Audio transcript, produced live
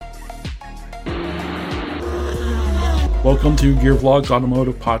Welcome to Gear Vlogs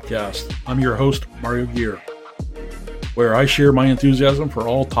Automotive Podcast. I'm your host, Mario Gear, where I share my enthusiasm for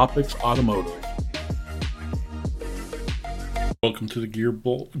all topics automotive. Welcome to the Gear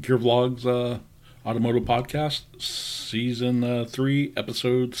Vlogs Automotive Podcast, Season 3,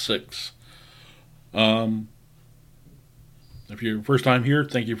 Episode 6. If you're first time here,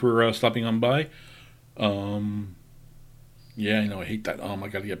 thank you for stopping on by. Yeah, I know, I hate that. I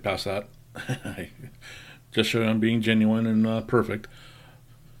gotta get past that. Just so I'm being genuine and perfect.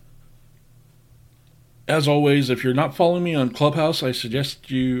 As always, if you're not following me on Clubhouse,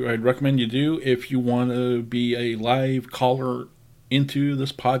 I'd recommend you do if you want to be a live caller into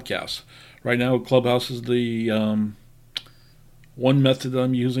this podcast. Right now, Clubhouse is the one method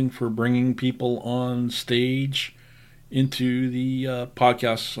I'm using for bringing people on stage into the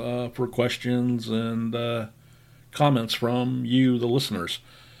podcast for questions and comments from you, the listeners.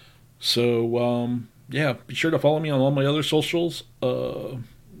 So, yeah, be sure to follow me on all my other socials.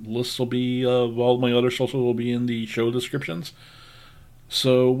 Lists will be of all my other socials will be in the show descriptions.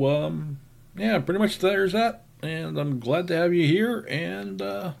 So, yeah, pretty much there's that. And I'm glad to have you here. And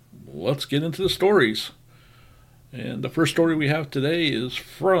let's get into the stories. And the first story we have today is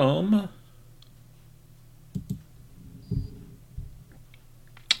from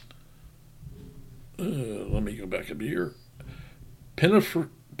let me go back up here.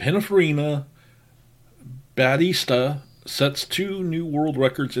 Pininfarina Battista sets 2 new world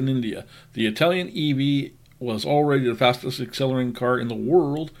records in India. The Italian EV was already the fastest accelerating car in the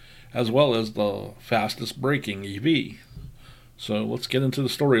world, as well as the fastest braking EV. So let's get into the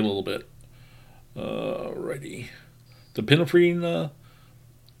story a little bit. Alrighty. The Pininfarina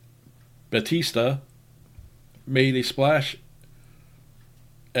Battista made a splash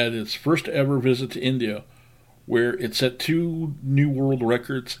at its first ever visit to India, where it set 2 new world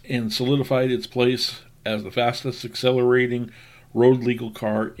records and solidified its place as the fastest accelerating road legal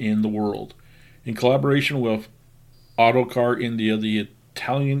car in the world. In collaboration with Autocar India, the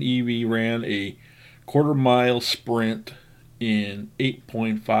Italian EV ran a quarter-mile sprint in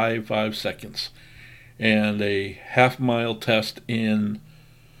 8.55 seconds and a half-mile test in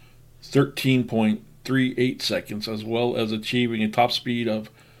 13.38 seconds, as well as achieving a top speed of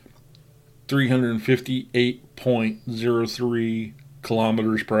 358.03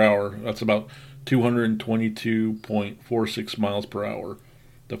 kilometers per hour. That's about 222.46 miles per hour.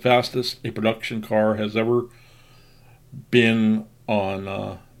 The fastest a production car has ever been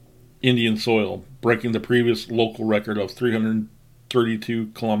on Indian soil, breaking the previous local record of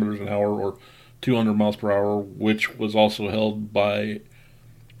 332 kilometers an hour or 200 miles per hour, which was also held by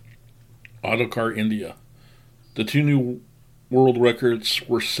Autocar India. The 2 new world records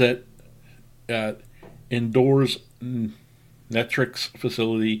were set at Indoor's Netrix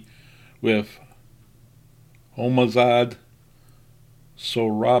facility with Homazad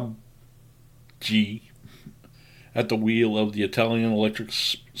Sorabji at the wheel of the Italian electric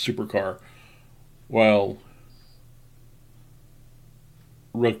supercar, while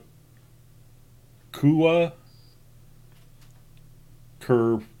Rakua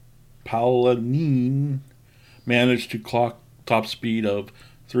Kurpalanine managed to clock top speed of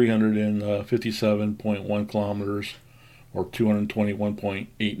 357.1 kilometers or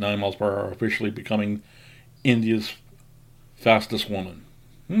 221.89 miles per hour, officially becoming India's fastest woman.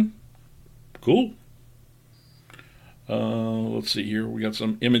 Cool. Let's see here. We got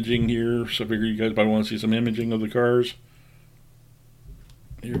some imaging here, so I figure you guys probably want to see some imaging of the cars.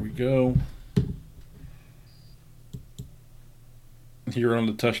 Here we go. Here on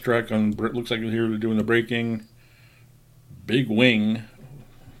the test track, looks like here they're doing the braking. Big wing.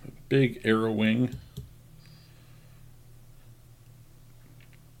 Big aero wing.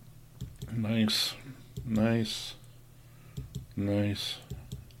 Nice.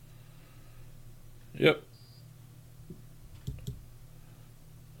 Yep.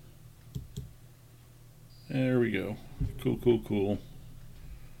 There we go. Cool.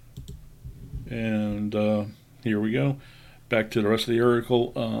 And here we go. Back to the rest of the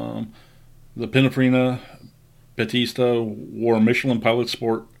article. The Pininfarina Battista wore Michelin Pilot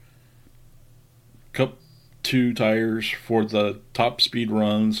Sport Cup 2 tires for the top speed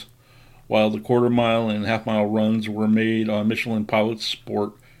runs, while the quarter-mile and half-mile runs were made on Michelin Pilot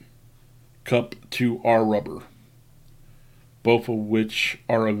Sport Cup 2R rubber, both of which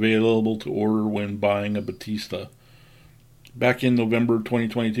are available to order when buying a Battista. Back in November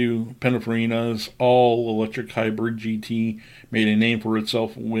 2022, Pininfarina's all-electric hybrid GT made a name for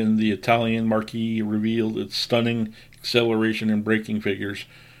itself when the Italian marquee revealed its stunning acceleration and braking figures.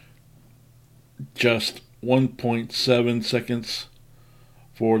 Just 1.7 seconds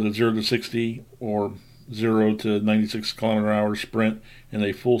for the 0 to 60, or 0 to 96 kilometer an hour sprint in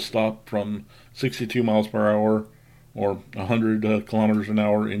a full stop from 62 miles per hour or 100 kilometers an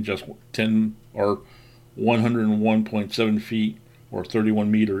hour in just 10 or 101.7 feet or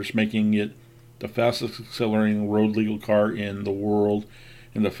 31 meters, making it the fastest accelerating road legal car in the world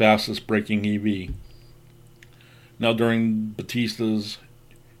and the fastest braking EV. Now, during Batista's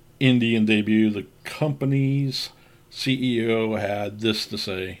Indian debut, the company's CEO had this to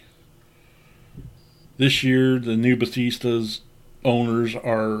say. This year, the new Batista's owners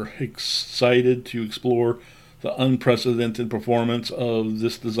are excited to explore the unprecedented performance of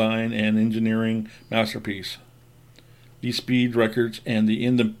this design and engineering masterpiece. These speed records and the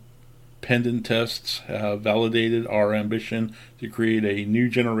independent tests have validated our ambition to create a new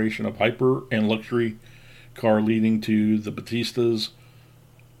generation of hyper and luxury car, leading to the Batistas,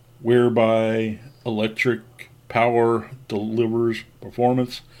 whereby electric power delivers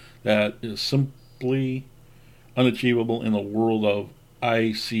performance that is simply unachievable in the world of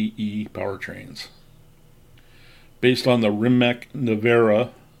ICE powertrains. Based on the Rimac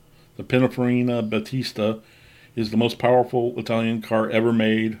Nevera, the Pininfarina Batista is the most powerful Italian car ever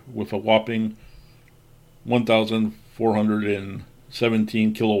made, with a whopping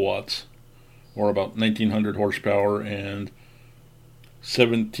 1,417 kilowatts, or about 1,900 horsepower, and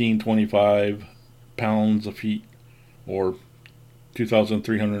 1,725 pounds of feet, or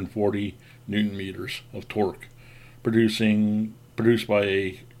 2,340 newton meters of torque, produced by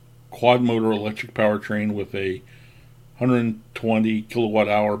a quad motor electric powertrain with a 120 kilowatt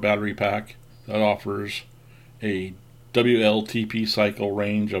hour battery pack that offers a WLTP cycle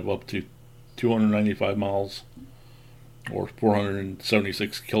range of up to 295 miles or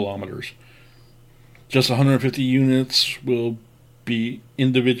 476 kilometers. Just 150 units will be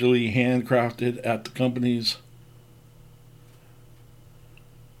individually handcrafted at the company's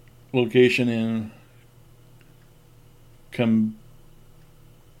location in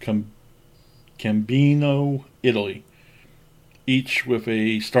Cambino, Italy, each with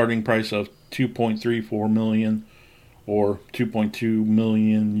a starting price of 2.34 million or 2.2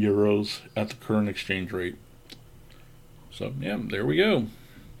 million euros at the current exchange rate. So, yeah, there we go.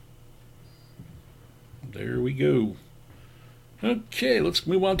 There we go. Okay, let's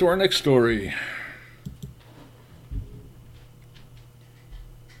move on to our next story.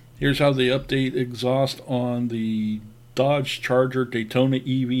 Here's how the update exhaust on the Dodge Charger Daytona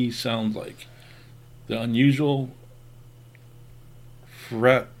EV sounds like. The unusual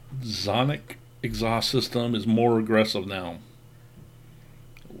Fratzonic exhaust system is more aggressive now.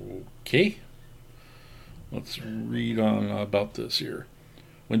 Okay, let's read on about this here.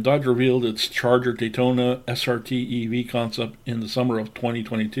 When Dodge revealed its Charger Daytona SRT EV concept in the summer of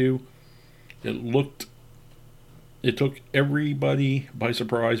 2022, it took everybody by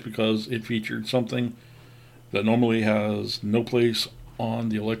surprise because it featured something that normally has no place on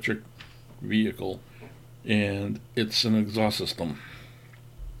the electric vehicle, and it's an exhaust system.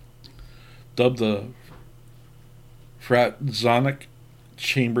 Dubbed the Fratzonic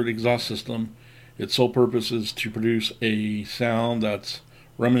chambered exhaust system, its sole purpose is to produce a sound that's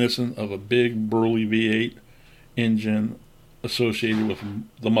reminiscent of a big burly V8 engine associated with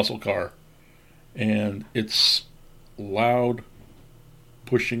the muscle car, and its loud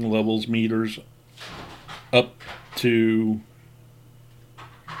pushing levels meters up to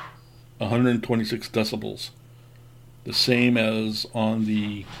 126 decibels, the same as on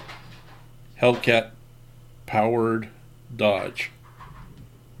the Hellcat powered Dodge.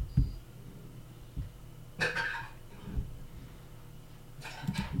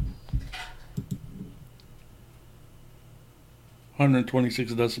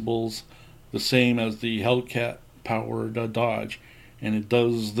 $126, the same as the Hellcat powered Dodge, and it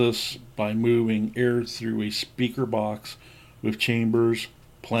does this by moving air through a speaker box with chambers,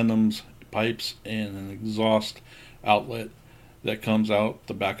 plenums, pipes, and an exhaust outlet that comes out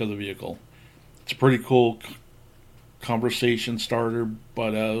the back of the vehicle. It's a pretty cool conversation starter,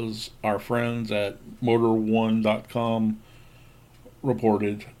 but as our friends at Motor1.com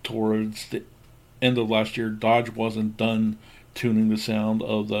reported, towards the end of last year, Dodge wasn't done tuning the sound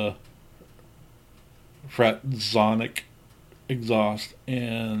of the Fratzonic exhaust,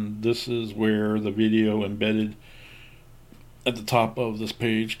 and this is where the video embedded at the top of this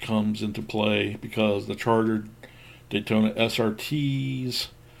page comes into play, because the Charger Daytona SRT's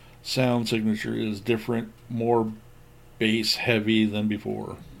sound signature is different, more bass heavy than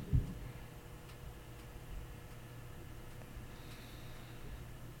before.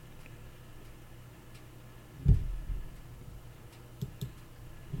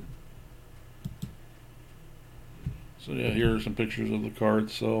 So yeah, here are some pictures of the car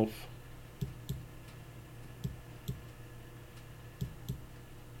itself.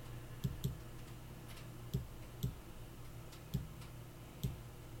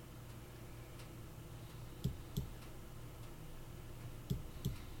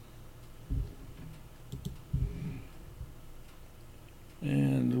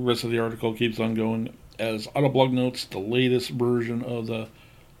 rest of the article keeps on going. As Autoblog notes, the latest version of the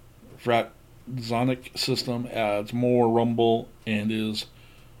Fratzonic system adds more rumble and is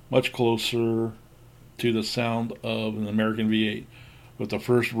much closer to the sound of an American V8, with the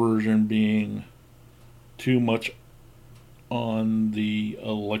first version being too much on the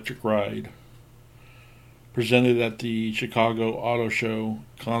electric ride. Presented at the Chicago Auto Show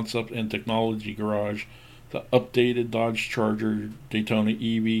Concept and Technology Garage, the updated Dodge Charger Daytona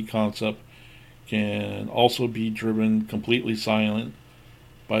EV concept can also be driven completely silent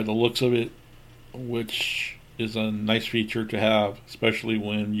by the looks of it, which is a nice feature to have, especially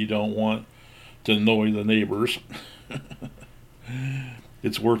when you don't want to annoy the neighbors.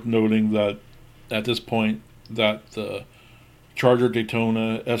 It's worth noting that at this point that the Charger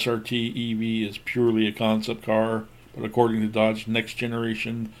Daytona SRT EV is purely a concept car, but according to Dodge, next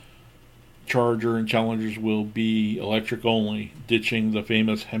generation Charger and Challengers will be electric only, ditching the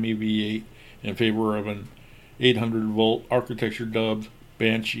famous Hemi V8 in favor of an 800-volt architecture dubbed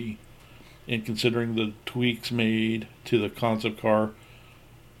Banshee. And considering the tweaks made to the concept car,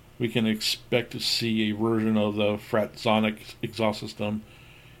 we can expect to see a version of the Fratzonic exhaust system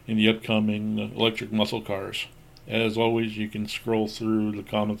in the upcoming electric muscle cars. As always, you can scroll through the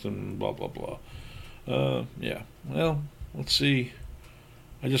comments and blah blah blah. Yeah, well, let's see.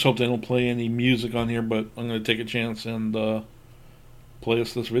 I just hope they don't play any music on here, but I'm going to take a chance and play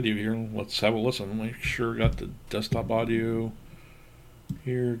us this video here. Let's have a listen. Make sure I got the desktop audio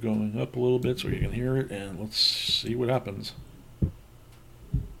here going up a little bit so you can hear it, and let's see what happens.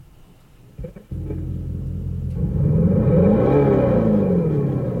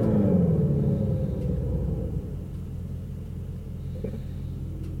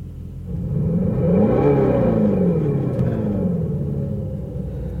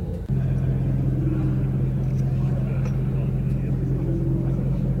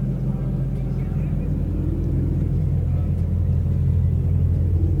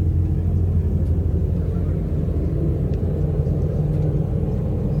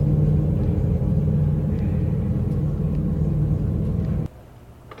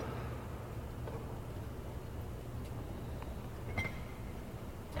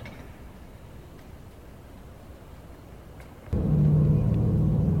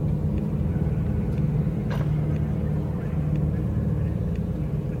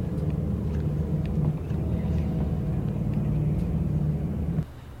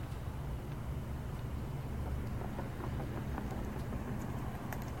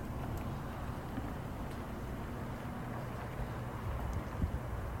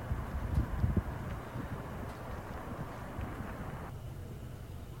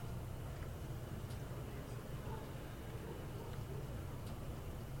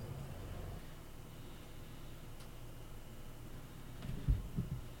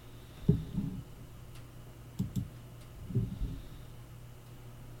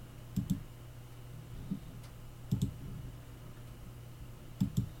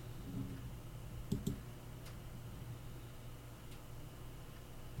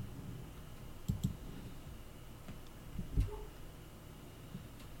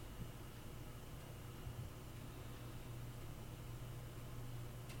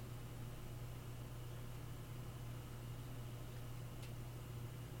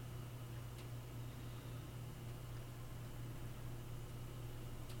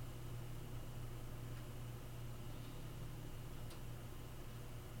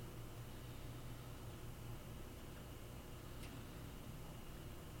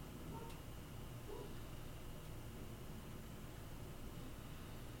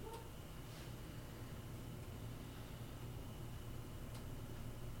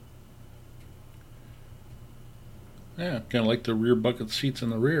 Yeah, kind of like the rear bucket seats in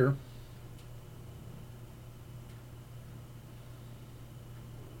the rear.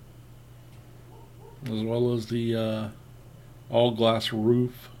 As well as the all glass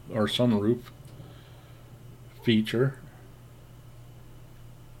roof or sunroof feature.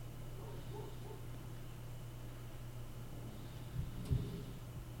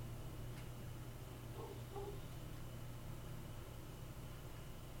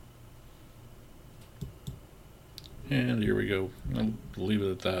 And here we go. I'll leave it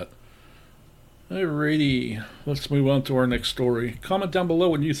at that. Alrighty, let's move on to our next story. Comment down below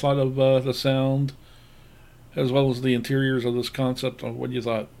what you thought of the sound, as well as the interiors of this concept. What you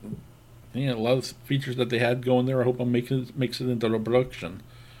thought. Yeah, a lot of features that they had going there. I hope I'm makes it into the production.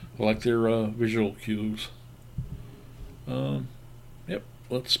 I like their visual cues. Yep,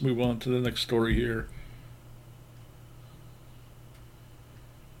 let's move on to the next story here.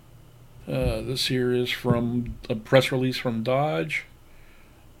 This here is from a press release from Dodge.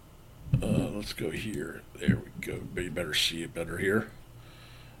 let's go here. There we go. You better see it better here.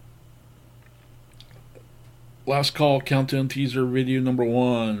 Last Call Countdown Teaser Video number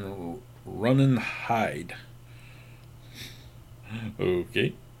 1. Run and Hide.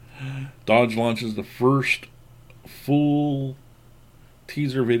 Okay. Dodge launches the first full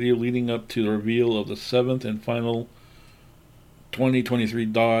teaser video leading up to the reveal of the 7th and final 2023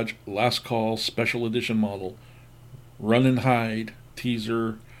 Dodge Last Call Special Edition model. Run and Hide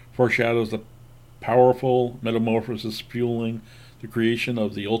teaser foreshadows the powerful metamorphosis fueling the creation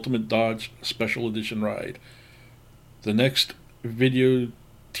of the ultimate Dodge Special Edition ride. The next video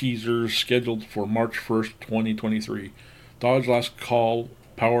teaser scheduled for March 1st, 2023. Dodge Last Call,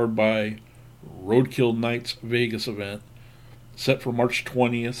 powered by Roadkill Nights Vegas event, set for March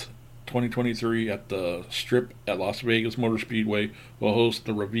 20th, 2023 at the Strip at Las Vegas Motor Speedway, will host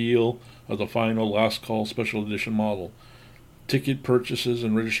the reveal of the final Last Call Special Edition model. Ticket purchases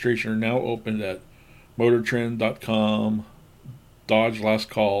and registration are now open at MotorTrend.com. Dodge Last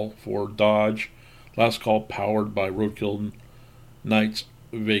Call for Dodge Last Call, powered by Roadkill Nights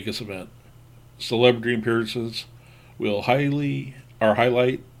Vegas event. Celebrity appearances will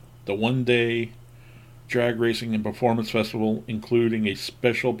highlight the one-day drag racing and performance festival, including a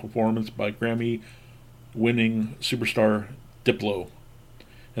special performance by Grammy-winning superstar Diplo.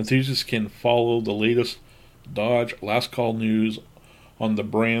 Enthusiasts can follow the latest Dodge Last Call news on the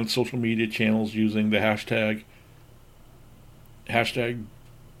brand's social media channels using the hashtag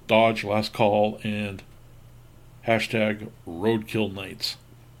Dodge Last Call and hashtag Roadkill Nights.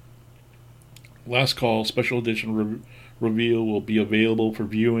 Last Call Special Edition reveal will be available for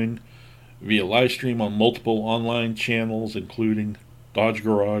viewing via live stream on multiple online channels, including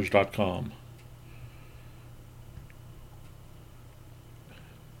DodgeGarage.com.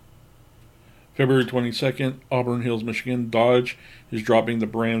 February 22nd, Auburn Hills, Michigan. Dodge is dropping the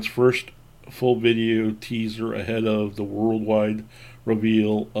brand's first full video teaser ahead of the worldwide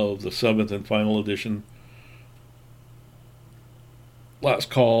reveal of the 7th and final edition Last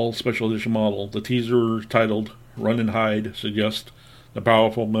Call Special Edition model. The teaser, titled Run and Hide, suggests the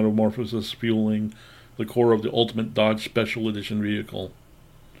powerful metamorphosis fueling the core of the ultimate Dodge Special Edition vehicle.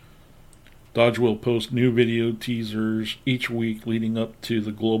 Dodge will post new video teasers each week leading up to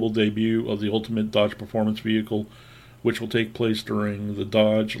the global debut of the ultimate Dodge performance vehicle, which will take place during the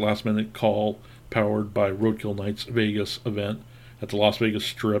Dodge Last Minute Call, powered by Roadkill Nights Vegas event at the Las Vegas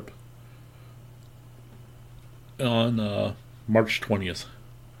Strip on March 20th.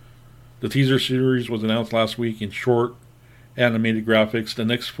 The teaser series was announced last week in short animated graphics. The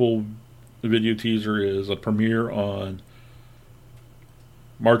next full video teaser is a premiere on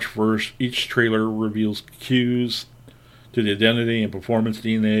March 1st. Each trailer reveals cues to the identity and performance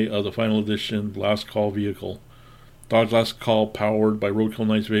DNA of the final edition Last Call vehicle. Dodge Last Call, powered by Roadkill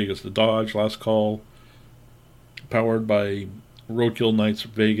Nights Vegas. The Dodge Last Call, powered by Roadkill Nights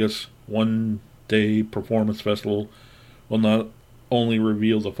Vegas one-day performance festival, will not only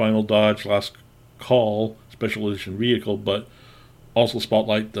reveal the final Dodge Last Call Special Edition vehicle, but also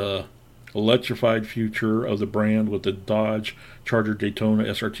spotlight the electrified future of the brand with the Dodge Charger Daytona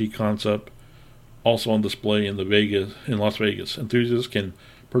SRT concept also on display in Las Vegas. Enthusiasts can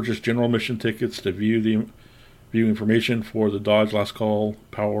purchase general admission tickets to view information for the Dodge Last Call,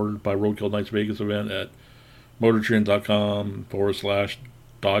 powered by Roadkill Nights Vegas event at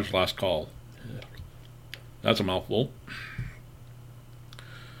MotorTrend.com/Dodge Last Call. That's a mouthful.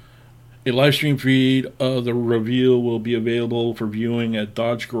 A live stream feed of the reveal will be available for viewing at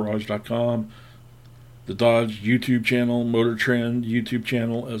DodgeGarage.com, the Dodge YouTube channel, MotorTrend YouTube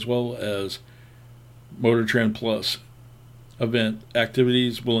channel, as well as MotorTrend Plus. Event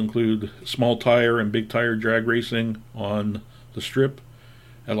activities will include small tire and big tire drag racing on the Strip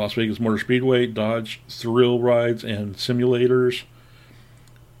at Las Vegas Motor Speedway, Dodge thrill rides and simulators,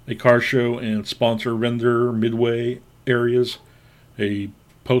 a car show and sponsor vendor midway areas, a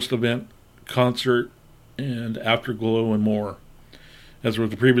post-event concert, and afterglow, and more. As with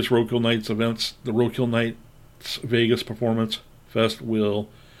the previous Roadkill Nights events, the Roadkill Nights Vegas Performance Fest will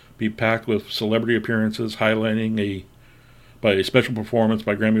be packed with celebrity appearances, highlighting by a special performance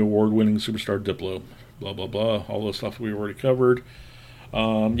by Grammy Award-winning superstar Diplo. Blah, blah, blah. All the stuff we already covered.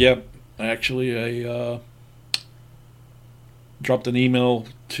 Actually, I dropped an email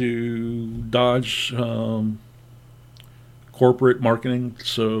to Dodge corporate marketing,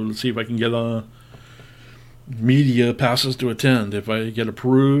 so let's see if I can get media passes to attend. If I get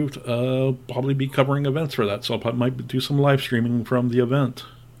approved, I'll probably be covering events for that, so I might do some live streaming from the event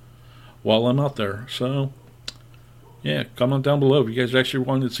while I'm out there. So yeah, comment down below if you guys actually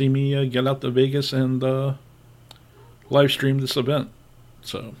want to see me get out to Vegas and live stream this event.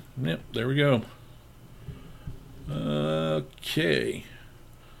 So, yep, there we go. Okay.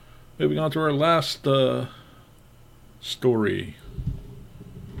 Moving on to our last story.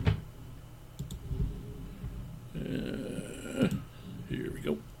 Here we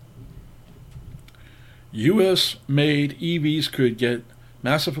go. U.S. made EVs could get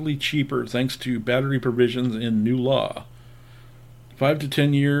massively cheaper thanks to battery provisions in new law. 5 to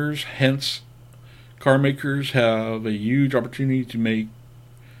 10 years hence, car makers have a huge opportunity to make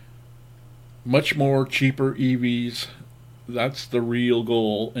much more cheaper EVs. That's the real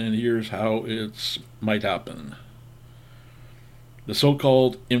goal, and here's how it might happen. The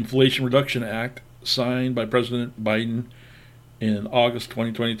so-called Inflation Reduction Act, signed by President Biden in August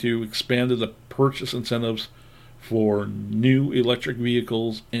 2022, expanded the purchase incentives for new electric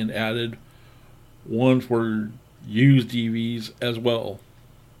vehicles and added one for used EVs as well.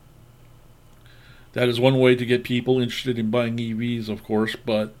 That is one way to get people interested in buying EVs, of course,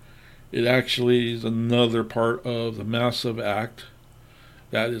 but it actually is another part of the massive act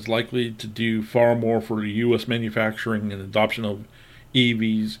that is likely to do far more for U.S. manufacturing and adoption of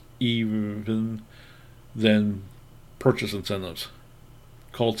EVs even than purchase incentives.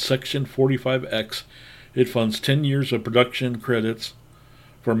 Called Section 45X, it funds 10 years of production credits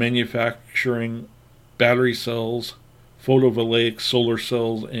for manufacturing battery cells, photovoltaic solar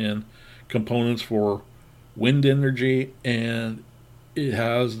cells, and components for wind energy, and it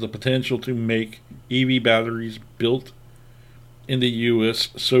has the potential to make EV batteries built in the U.S.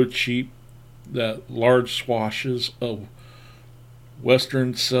 so cheap that large swathes of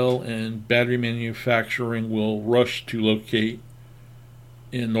Western cell and battery manufacturing will rush to locate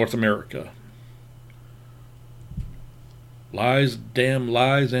in North America. Lies, damn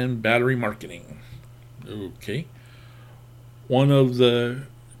lies, and battery marketing. Okay. One of the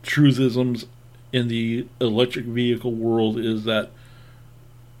truthisms in the electric vehicle world is that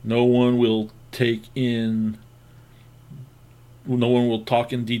no one will talk in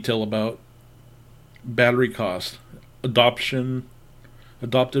detail about battery cost. Adopted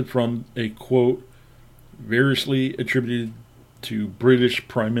from a quote variously attributed to British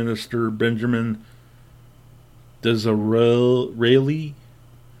Prime Minister Benjamin Disraeli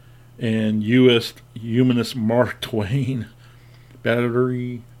and U.S. humanist Mark Twain.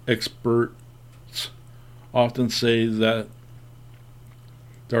 Battery experts often say that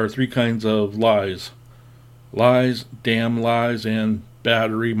there are three kinds of lies: lies, damn lies, and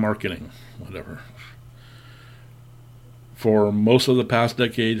battery marketing. Whatever. For most of the past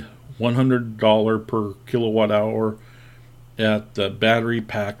decade, $100 per kilowatt hour at the battery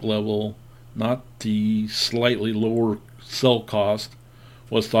pack level, not the slightly lower cell cost,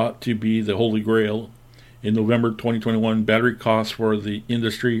 was thought to be the holy grail. In November 2021, battery costs for the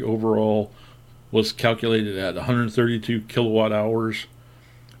industry overall was calculated at 132 kilowatt hours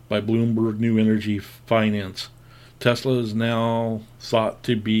by Bloomberg New Energy Finance. Tesla is now thought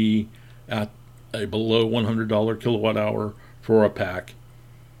to be at a below $100 kilowatt hour for a pack.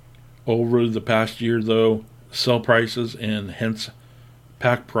 Over the past year, though, cell prices and hence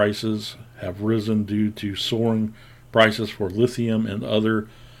pack prices have risen due to soaring prices for lithium and other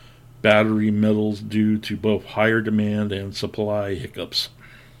battery metals due to both higher demand and supply hiccups.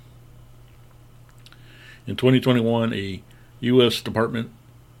 In 2021, a U.S. Department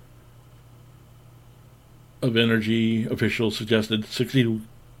of Energy official suggested $60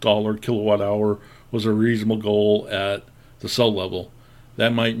 kilowatt hour was a reasonable goal at the cell level.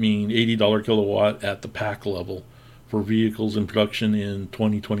 That might mean $80 kilowatt at the pack level for vehicles in production in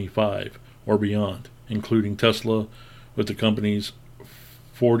 2025 or beyond, including Tesla with the company's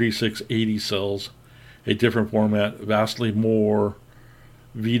 4680 cells, a different format, vastly more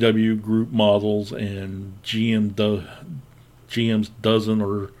VW Group models, and GM's dozen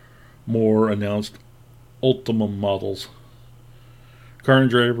or more announced Ultium models. Car and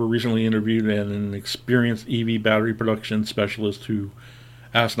Driver recently interviewed an experienced EV battery production specialist who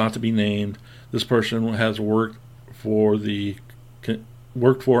asked not to be named. This person has worked for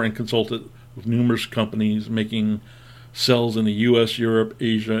and consulted with numerous companies making cells in the U.S., Europe,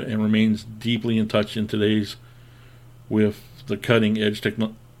 Asia, and remains deeply in touch in today's with the cutting-edge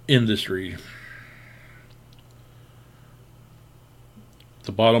industry.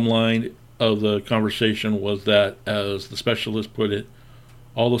 The bottom line of the conversation was that, as the specialist put it,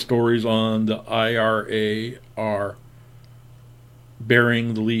 all the stories on the IRA are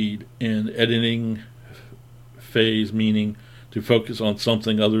bearing the lead in editing phase, meaning to focus on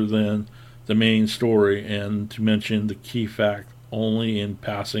something other than the main story and to mention the key fact only in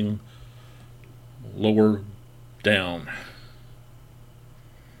passing lower down.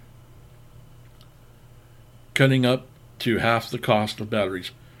 Cutting up to half the cost of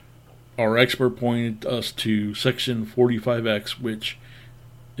batteries. Our expert pointed us to Section 45X, which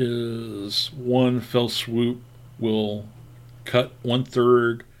is one fell swoop will cut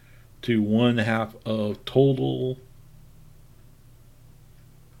 1/3 to 1/2 of total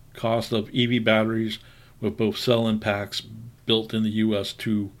cost of EV batteries with both cell and packs built in the U.S.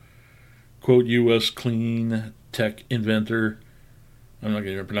 to quote U.S. clean tech inventor. I'm not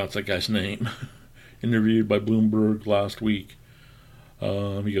going to pronounce that guy's name. Interviewed by Bloomberg last week.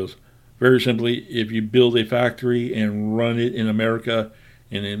 He goes, very simply, if you build a factory and run it in America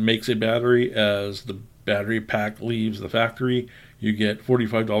and it makes a battery, as the battery pack leaves the factory, you get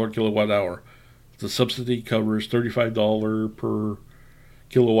 $45 kilowatt hour. The subsidy covers $35 per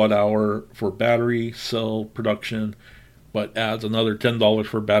kilowatt hour for battery cell production, but adds another $10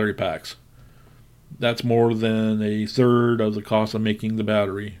 for battery packs. That's more than a third of the cost of making the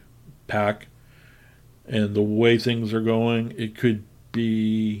battery pack. And the way things are going, it could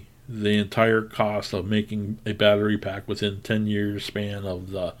be the entire cost of making a battery pack within 10 years span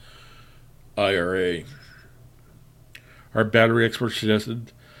of the IRA. Our battery expert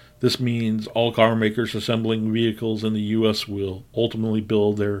suggested this means all car makers assembling vehicles in the U.S. will ultimately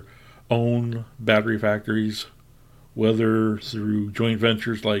build their own battery factories, whether through joint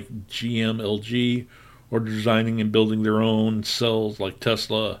ventures like GM, LG, or designing and building their own cells like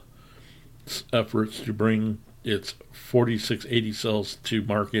Tesla efforts to bring its 4680 cells to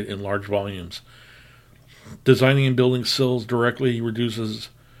market in large volumes. Designing and building cells directly reduces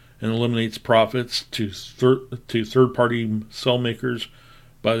and eliminates profits to third-party cell makers,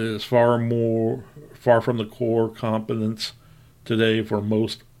 but it is far from the core competence today for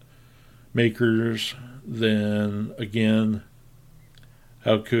most makers. Then again,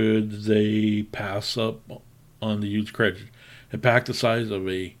 how could they pass up on the huge credit? A pack the size of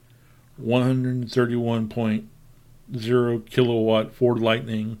a 131.0 kilowatt Ford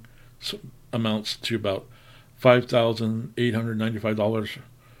Lightning amounts to about $5,895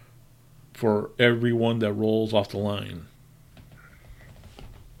 for every one that rolls off the line.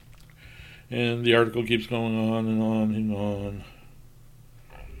 And the article keeps going on and on and on.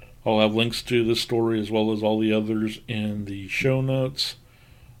 I'll have links to this story as well as all the others in the show notes.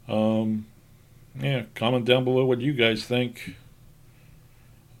 Comment down below what you guys think.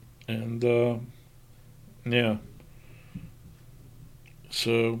 And,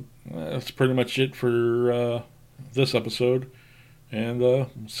 so that's pretty much it for this episode. And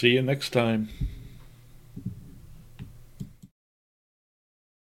see you next time.